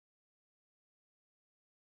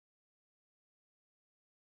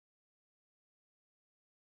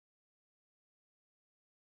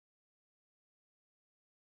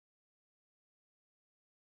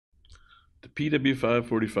The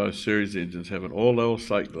PW545 series engines have an oil level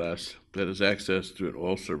sight glass that is accessed through an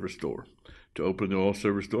oil service door. To open the oil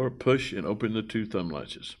service door, push and open the two thumb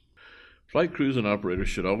latches. Flight crews and operators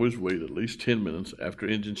should always wait at least 10 minutes after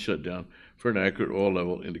engine shutdown for an accurate oil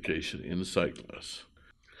level indication in the sight glass.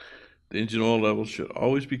 The engine oil level should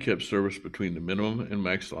always be kept serviced between the minimum and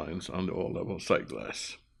max lines on the oil level sight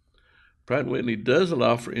glass. Pratt & Whitney does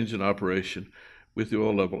allow for engine operation with the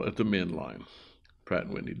oil level at the min line. Pratt &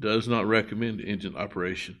 Whitney does not recommend engine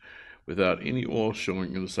operation without any oil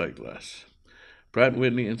showing in the sight glass. Pratt &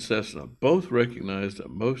 Whitney and Cessna both recognize that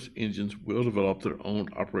most engines will develop their own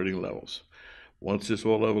operating levels. Once this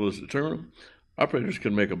oil level is determined, operators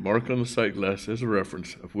can make a mark on the sight glass as a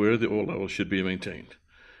reference of where the oil level should be maintained.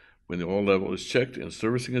 When the oil level is checked and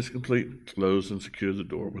servicing is complete, close and secure the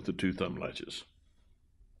door with the two thumb latches.